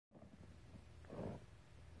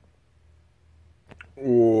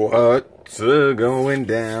What's going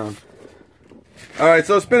down? Alright,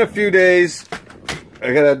 so it's been a few days.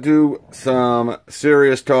 I gotta do some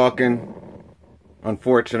serious talking.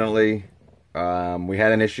 Unfortunately, we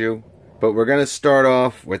had an issue. But we're gonna start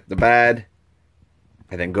off with the bad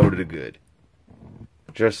and then go to the good.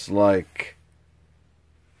 Just like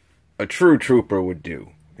a true trooper would do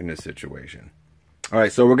in this situation.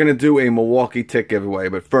 Alright, so we're gonna do a Milwaukee tick giveaway.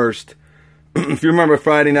 But first, if you remember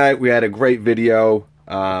Friday night, we had a great video.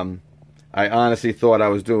 I honestly thought I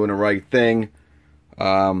was doing the right thing.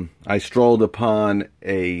 I strolled upon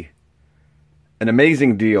an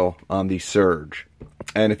amazing deal on the Surge.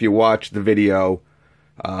 And if you watch the video,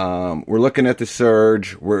 we're looking at the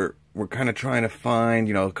Surge. We're kind of trying to find,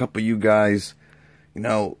 a couple of you guys,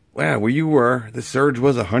 where you were, the Surge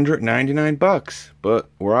was $199, but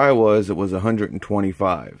where I was, it was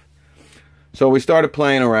 $125. So we started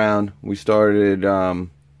playing around. We started,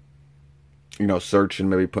 searching,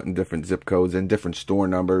 maybe putting different zip codes in, different store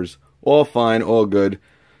numbers. All fine, all good.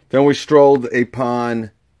 Then we strolled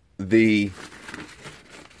upon the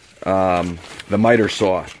miter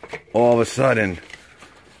saw. All of a sudden,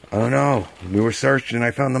 I don't know, we were searching and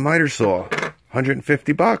I found the miter saw,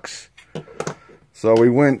 $150. So we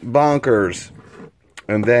went bonkers.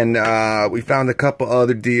 And then we found a couple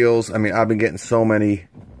other deals. I mean, I've been getting so many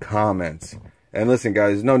comments. And listen,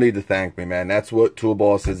 guys, no need to thank me, man. That's what Tool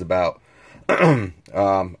Boss is about. I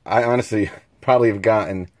honestly probably have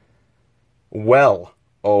gotten well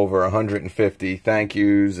over 150 thank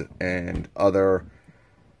yous and other,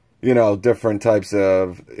 different types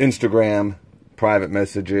of Instagram private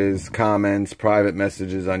messages, comments, private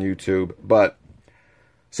messages on YouTube. But,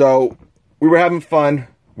 so, we were having fun.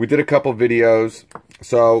 We did a couple videos.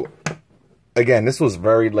 So, again, this was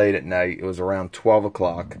very late at night. It was around 12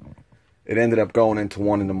 o'clock. It ended up going into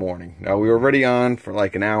 1 in the morning. Now, we were already on for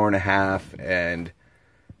like an hour and a half, and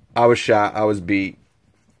I was shot. I was beat.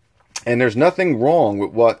 And there's nothing wrong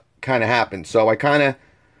with what kind of happened. So, a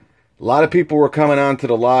lot of people were coming on to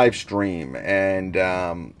the live stream, and,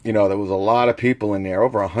 there was a lot of people in there,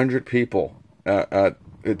 over 100 people at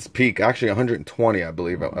its peak. Actually, 120, I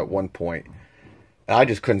believe, at one point. I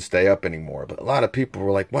just couldn't stay up anymore. But a lot of people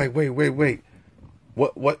were like, wait.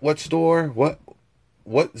 What store?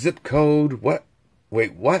 What zip code?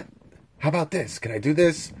 Wait, what? How about this? Can I do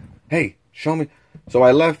this? Hey, show me. So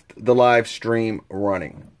I left the live stream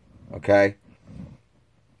running. Okay?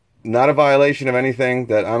 Not a violation of anything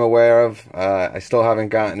that I'm aware of. I still haven't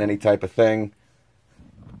gotten any type of thing.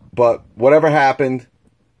 But whatever happened,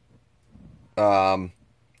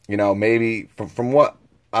 maybe from what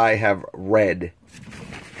I have read,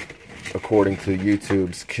 according to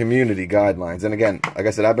YouTube's community guidelines. And again, like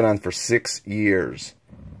I said, I've been on for 6 years.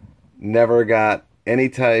 Never got any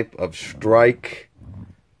type of strike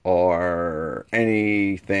or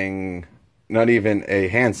anything, not even a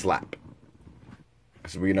hand slap.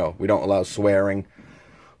 Because we don't allow swearing,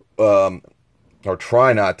 or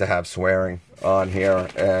try not to have swearing on here.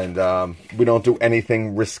 And we don't do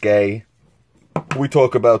anything risque. We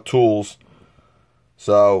talk about tools.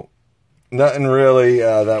 So, nothing really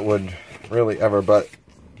that would really ever, but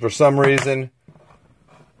for some reason,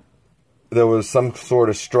 there was some sort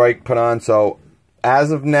of strike put on. So,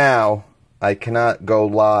 as of now, I cannot go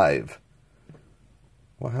live.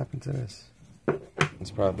 What happened to this? It's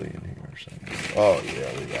probably in here or something. Oh, yeah,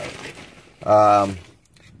 we got it.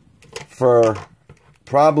 For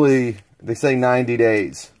probably, they say 90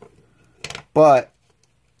 days. But,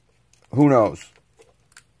 who knows?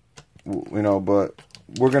 But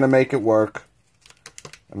we're going to make it work.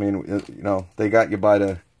 I mean, they got you by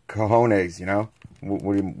the cojones,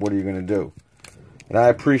 What are you going to do? And I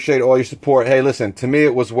appreciate all your support. Hey, listen, to me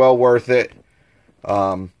it was well worth it.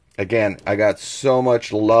 Again, I got so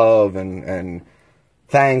much love and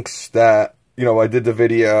thanks that, I did the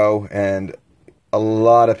video, and a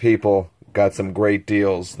lot of people got some great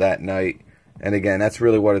deals that night. And again, that's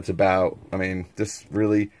really what it's about. I mean, this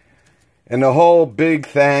really, and the whole big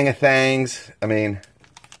thing of things, I mean,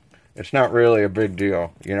 it's not really a big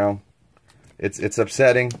deal, It's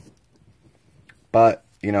upsetting, but,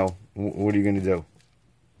 what are you going to do?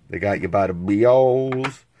 They got you by the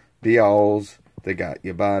BOs. They got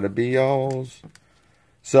you by the BOs.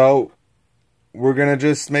 So, we're going to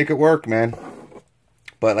just make it work, man.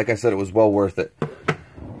 But like I said, it was well worth it.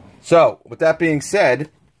 So, with that being said,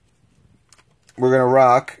 we're going to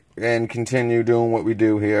rock and continue doing what we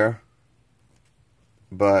do here.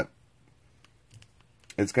 But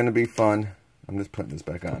it's going to be fun. I'm just putting this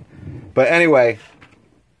back on. But anyway,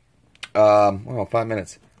 5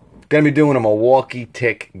 minutes. Going to be doing a Milwaukee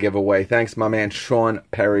tick giveaway. Thanks, my man Sean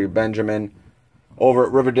Perry Benjamin over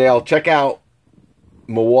at Riverdale. Check out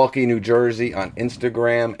Milwaukee, New Jersey on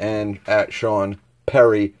Instagram, and at Sean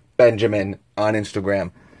Perry Benjamin on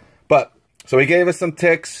Instagram. But, so he gave us some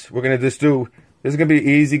ticks. We're going to just do, this is going to be an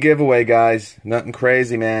easy giveaway, guys. Nothing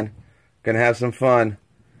crazy, man. Going to have some fun.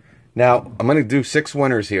 Now, I'm going to do 6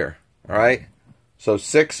 winners here. All right? So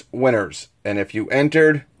 6 winners. And if you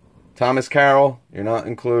entered Thomas Carroll, you're not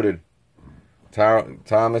included.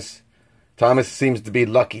 Thomas seems to be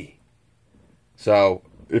lucky. So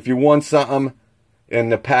if you won something in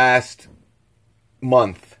the past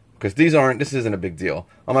month, because this isn't a big deal.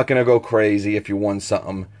 I'm not going to go crazy if you won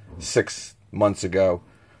something 6 months ago.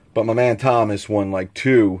 But my man Thomas won like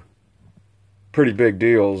 2 pretty big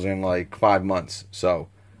deals in like 5 months. So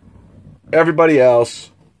everybody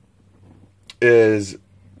else is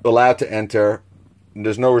allowed to enter.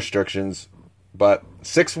 There's no restrictions. But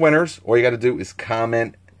 6 winners, all you got to do is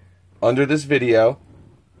comment under this video,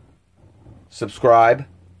 subscribe,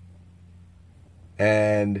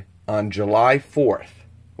 and on July 4th,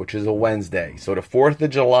 which is a Wednesday, so the 4th of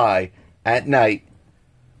July at night,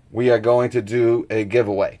 we are going to do a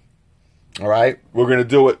giveaway. All right? We're going to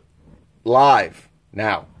do it live.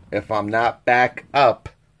 Now, if I'm not back up,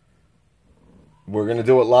 we're going to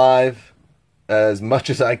do it live as much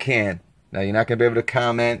as I can. Now, you're not going to be able to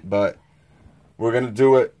comment, but we're going to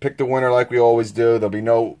do it, pick the winner like we always do. There'll be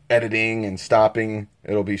no editing and stopping.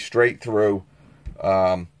 It'll be straight through.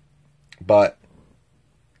 But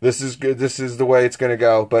this is good. This is the way it's going to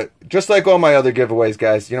go. But just like all my other giveaways,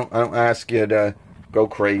 guys, I don't ask you to go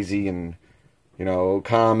crazy and,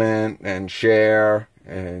 comment and share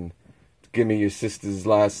and give me your sister's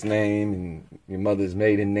last name and your mother's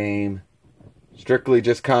maiden name. Strictly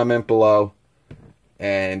just comment below.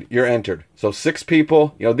 And you're entered. So 6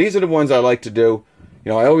 people. These are the ones I like to do.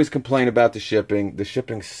 I always complain about the shipping. The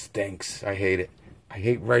shipping stinks. I hate it. I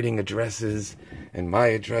hate writing addresses and my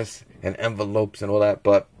address and envelopes and all that.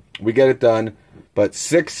 But we get it done. But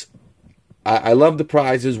 6, I love the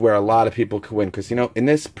prizes where a lot of people can win. Because, in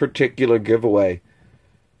this particular giveaway,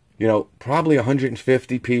 probably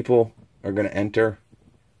 150 people are going to enter.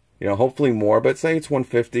 Hopefully more. But say it's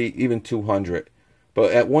 150, even 200.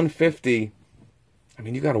 But at 150...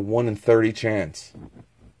 you got a 1 in 30 chance,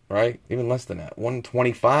 right? Even less than that, 1 in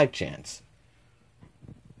 25 chance,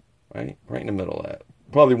 right? Right in the middle of that.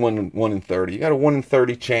 Probably 1 in 30. You got a 1 in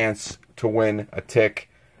 30 chance to win a tick.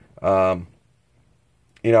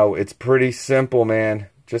 It's pretty simple, man.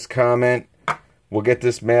 Just comment. We'll get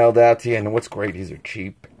this mailed out to you. And what's great, these are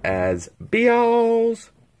cheap as beals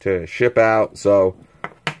to ship out. So,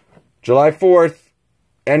 July 4th,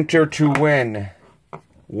 enter to win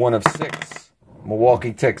one of 6.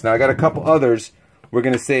 Milwaukee ticks. Now I got a couple others. We're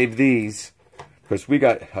going to save these because we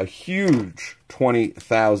got a huge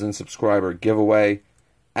 20,000 subscriber giveaway.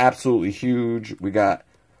 Absolutely huge. We got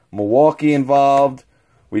Milwaukee involved.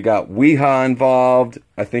 We got Weehaw involved.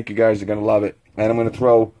 I think you guys are going to love it. And I'm going to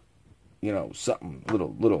throw, something,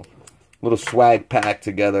 little swag pack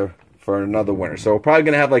together for another winner. So we're probably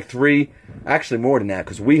going to have like 3, actually more than that,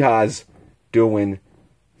 because Weehaw's doing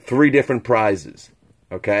 3 different prizes.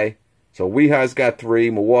 Okay? So Weehaw's got 3.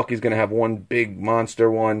 Milwaukee's going to have 1 big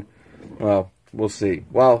monster one. Well, we'll see.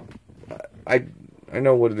 Well, I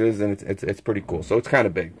know what it is, and it's pretty cool. So it's kind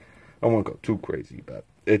of big. I don't want to go too crazy, but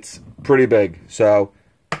it's pretty big. So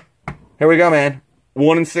here we go, man.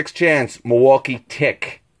 1 in 6 chance. Milwaukee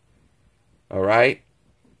tick. All right?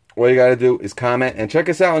 All you got to do is comment. And check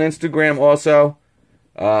us out on Instagram also.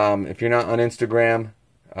 If you're not on Instagram.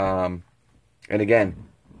 And again,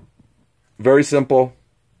 very simple.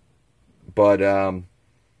 But,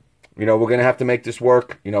 we're going to have to make this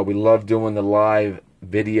work. We love doing the live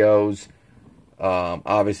videos.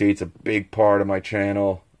 Obviously, it's a big part of my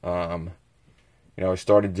channel. I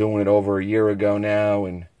started doing it over a year ago now.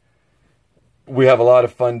 And we have a lot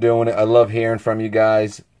of fun doing it. I love hearing from you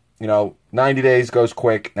guys. 90 days goes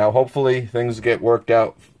quick. Now, hopefully, things get worked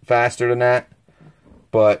out faster than that.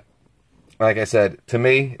 But, like I said, to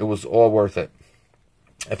me, it was all worth it.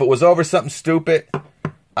 If it was over something stupid,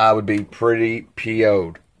 I would be pretty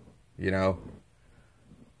PO'd,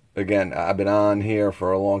 Again, I've been on here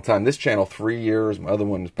for a long time. This channel, 3 years. My other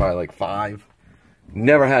one is probably like 5.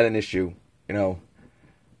 Never had an issue, A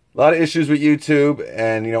lot of issues with YouTube,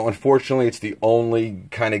 and, unfortunately, it's the only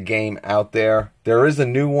kind of game out there. There is a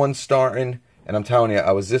new one starting, and I'm telling you,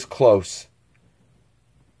 I was this close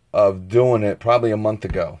of doing it probably a month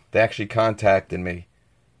ago. They actually contacted me.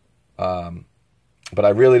 But I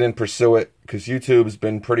really didn't pursue it because YouTube's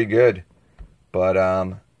been pretty good. But,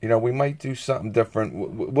 we might do something different.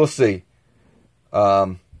 We'll see.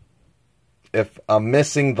 If I'm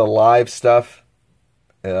missing the live stuff,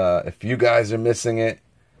 if you guys are missing it,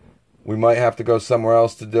 We might have to go somewhere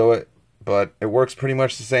else to do it, but it works pretty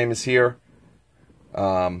much the same as here.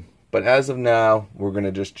 But as of now, we're going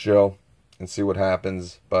to just chill and see what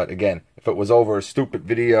happens. But again, if it was over a stupid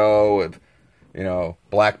video of, you know,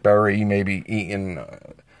 Blackberry maybe eating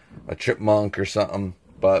a chipmunk or something.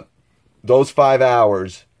 But those 5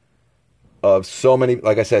 hours of so many,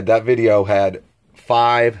 like I said, that video had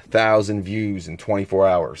 5,000 views in 24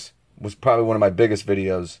 hours. It was probably one of my biggest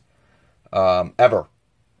videos ever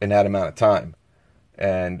in that amount of time.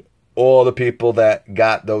 And all the people that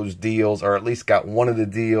got those deals, or at least got one of the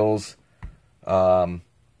deals,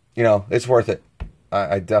 you know, it's worth it.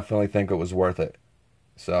 I definitely think it was worth it.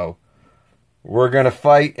 So we're going to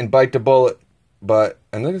fight and bite the bullet. But,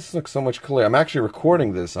 and this looks so much clearer. I'm actually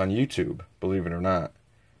recording this on YouTube, believe it or not.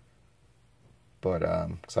 But,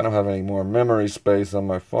 because I don't have any more memory space on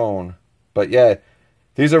my phone. But yeah,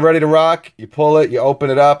 these are ready to rock. You pull it, you open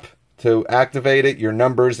it up to activate it. Your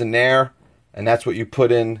number's in there. And that's what you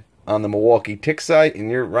put in on the Milwaukee tick site. And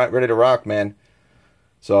you're ready to rock, man.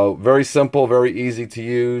 So, very simple, very easy to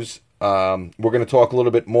use. We're going to talk a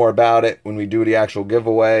little bit more about it when we do the actual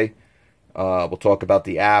giveaway. We'll talk about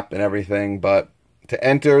the app and everything. But to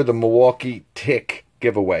enter the Milwaukee tick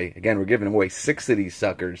giveaway, again, we're giving away 6 of these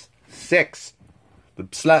suckers. 6. The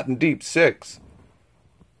slapping deep 6.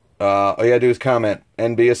 All you gotta do is comment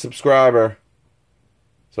and be a subscriber.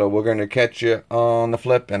 So we're gonna catch you on the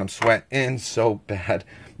flip, and I'm sweating so bad.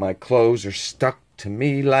 My clothes are stuck to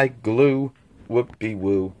me like glue. Whoopie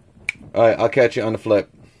woo. All right, I'll catch you on the flip.